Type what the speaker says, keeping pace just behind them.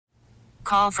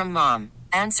Call from mom.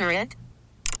 Answer it.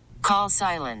 Call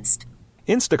silenced.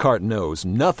 Instacart knows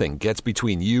nothing gets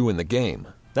between you and the game.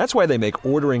 That's why they make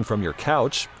ordering from your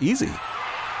couch easy.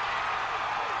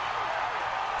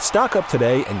 Stock up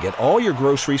today and get all your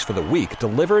groceries for the week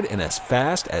delivered in as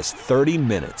fast as 30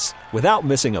 minutes without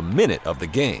missing a minute of the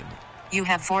game. You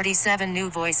have 47 new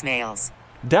voicemails.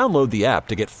 Download the app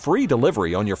to get free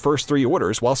delivery on your first 3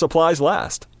 orders while supplies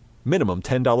last. Minimum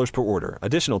 $10 per order.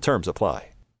 Additional terms apply.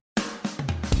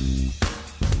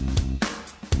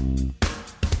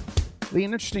 Lee,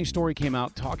 an interesting story came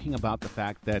out talking about the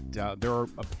fact that there are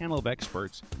a panel of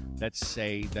experts that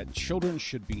say that children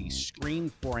should be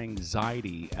screened for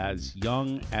anxiety as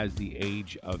young as the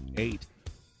age of 8.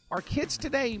 Are kids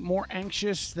today more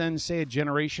anxious than, say, a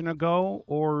generation ago,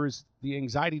 or is the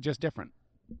anxiety just different?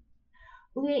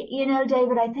 You know,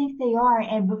 David, I think they are.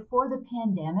 And before the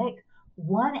pandemic,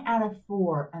 1 out of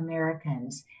 4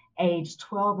 Americans aged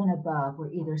 12 and above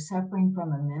were either suffering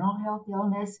from a mental health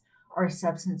illness or a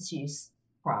substance use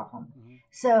problem. Mm-hmm.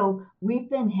 So we've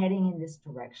been heading in this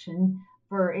direction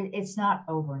it's not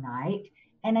overnight.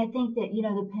 And I think that, you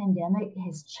know, the pandemic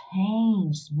has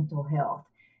changed mental health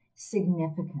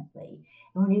significantly.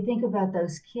 And when you think about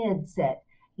those kids that,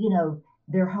 you know,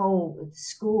 their whole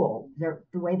school,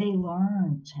 the way they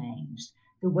learn changed,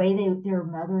 the way their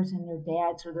mothers and their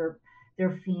dads or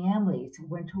their families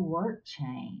went to work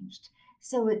changed.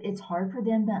 So it's hard for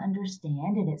them to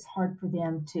understand, and it's hard for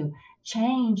them to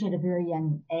change at a very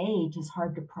young age. It's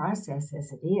hard to process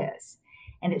as it is.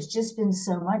 And it's just been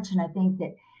so much. And I think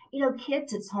that, you know,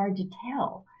 kids, it's hard to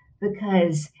tell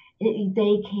because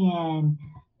they can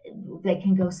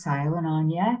go silent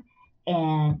on you.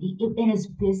 And as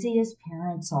busy as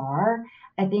parents are,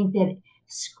 I think that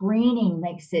screening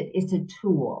it's a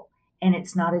tool, and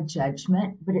it's not a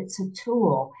judgment, but it's a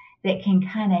tool that can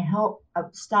kind of help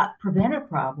prevent a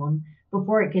problem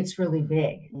before it gets really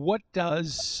big. What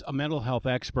does a mental health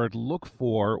expert look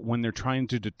for when they're trying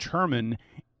to determine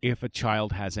if a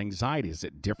child has anxiety? Is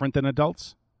it different than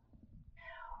adults?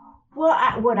 Well,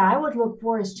 what I would look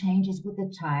for is changes with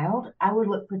the child. I would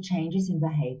look for changes in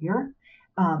behavior.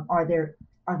 Are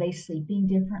they sleeping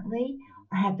differently?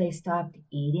 Or have they stopped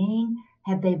eating?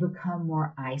 Have they become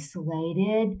more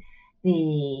isolated?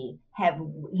 Have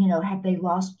they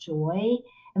lost joy?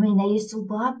 I mean, they used to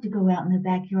love to go out in the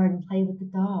backyard and play with the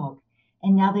dog,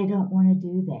 and now they don't want to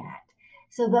do that.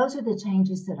 So those are the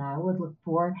changes that I would look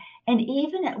for. And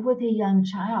even with a young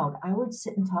child, I would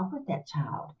sit and talk with that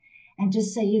child and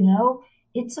just say, you know,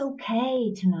 it's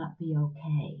okay to not be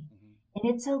okay. And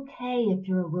it's okay if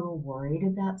you're a little worried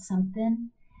about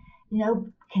something. You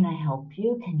know, can I help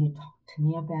you? Can you talk to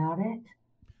me about it?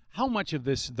 How much of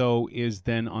this, though, is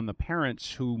then on the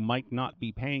parents who might not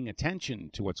be paying attention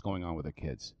to what's going on with their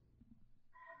kids?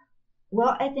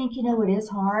 Well, I think, you know, it is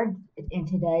hard in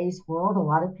today's world. A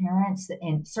lot of parents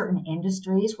in certain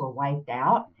industries were wiped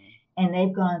out, and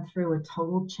they've gone through a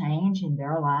total change in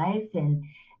their life. And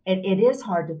it is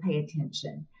hard to pay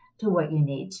attention to what you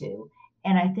need to.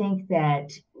 And I think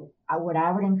that what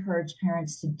I would encourage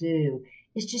parents to do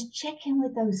is just check in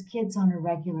with those kids on a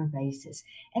regular basis.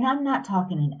 And I'm not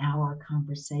talking an hour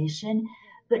conversation,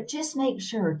 but just make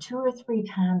sure 2 or 3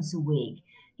 times a week,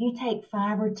 you take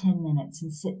 5 or 10 minutes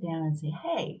and sit down and say,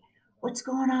 hey, what's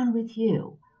going on with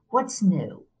you? What's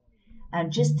new?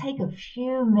 Just take a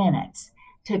few minutes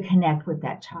to connect with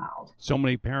that child. So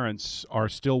many parents are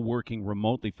still working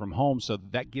remotely from home, so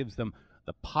that gives them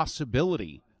the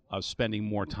possibility of spending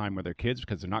more time with their kids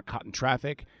because they're not caught in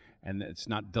traffic and it's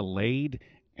not delayed.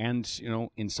 And, you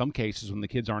know, in some cases when the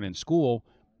kids aren't in school,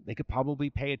 they could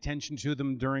probably pay attention to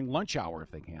them during lunch hour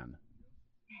if they can.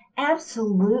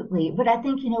 Absolutely. But I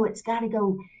think, you know, it's got to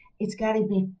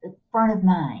be front of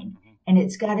mind. And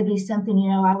it's got to be something, you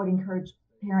know, I would encourage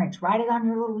parents, write it on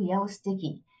your little yellow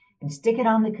sticky and stick it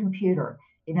on the computer.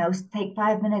 You know, take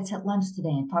 5 minutes at lunch today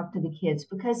and talk to the kids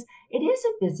because it is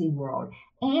a busy world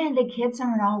and the kids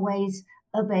aren't always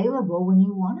available when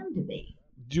you want them to be.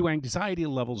 Do anxiety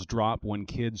levels drop when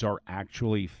kids are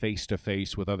actually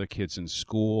face-to-face with other kids in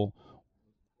school?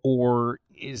 Or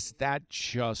is that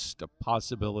just a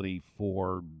possibility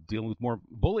for dealing with more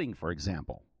bullying, for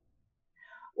example?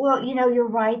 Well, you know, you're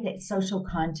right that social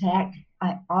contact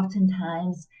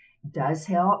oftentimes does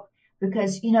help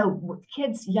because, you know,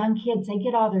 young kids, they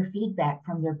get all their feedback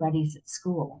from their buddies at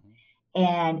school,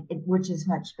 which is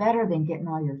much better than getting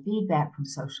all your feedback from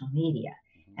social media.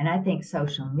 And I think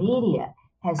social media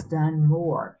has done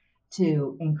more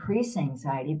to increase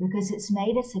anxiety because it's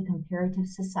made us a comparative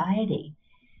society.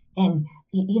 And,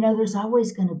 you know, there's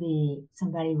always going to be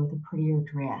somebody with a prettier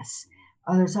dress,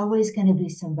 or there's always going to be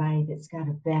somebody that's got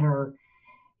a better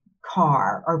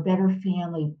car or better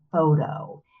family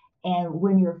photo. And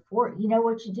when you're you know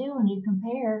what you do when you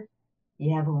compare,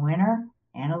 you have a winner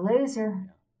and a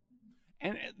loser.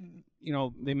 And,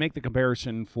 they make the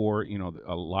comparison for,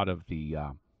 a lot of the,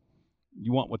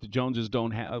 you want what the Joneses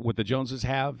don't have, what the Joneses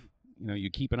have, you're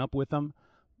keeping up with them.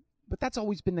 But that's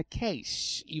always been the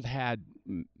case. You've had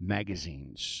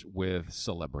magazines with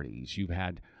celebrities. You've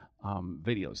had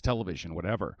videos, television,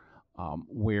 whatever,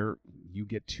 where you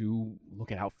get to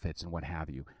look at outfits and what have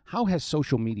you. How has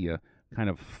social media kind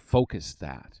of focused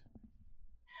that?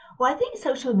 Well, I think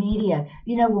social media,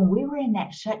 when we were in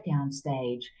that shutdown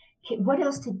stage, what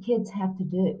else did kids have to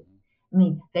do? I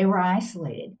mean, they were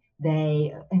isolated.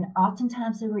 And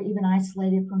oftentimes they were even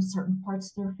isolated from certain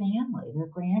parts of their family, their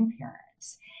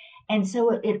grandparents. And so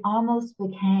it almost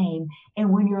became,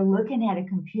 and when you're looking at a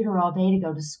computer all day to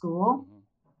go to school,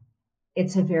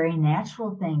 it's a very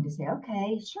natural thing to say,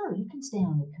 okay, sure, you can stay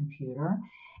on the computer.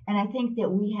 And I think that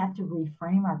we have to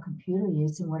reframe our computer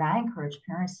use. And what I encourage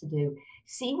parents to do,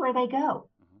 see where they go.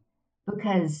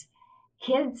 Because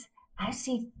kids, I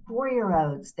see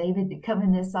 4-year-olds, David, that come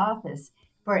in this office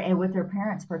with their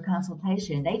parents for a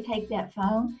consultation. They take that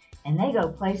phone and they go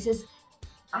places.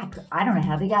 I don't know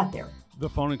how they got there. The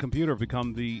phone and computer have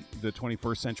become the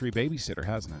 21st century babysitter,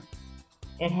 hasn't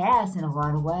it? It has in a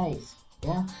lot of ways.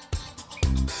 Yeah.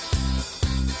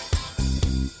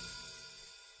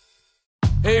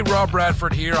 Hey, Rob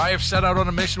Bradford here. I have set out on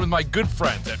a mission with my good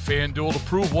friends at FanDuel to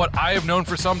prove what I have known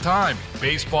for some time.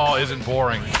 Baseball isn't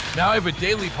boring. Now I have a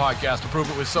daily podcast to prove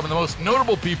it with some of the most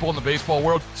notable people in the baseball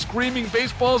world, screaming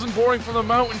baseball isn't boring from the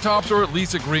mountaintops, or at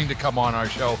least agreeing to come on our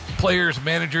show. Players,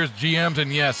 managers, GMs,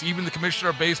 and yes, even the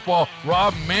commissioner of baseball,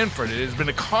 Rob Manfred. It has been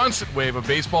a constant wave of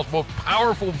baseball's most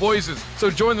powerful voices. So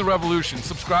join the revolution.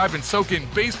 Subscribe and soak in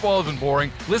Baseball Isn't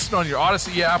Boring. Listen on your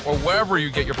Odyssey app or wherever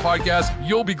you get your podcasts.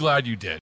 You'll be glad you did.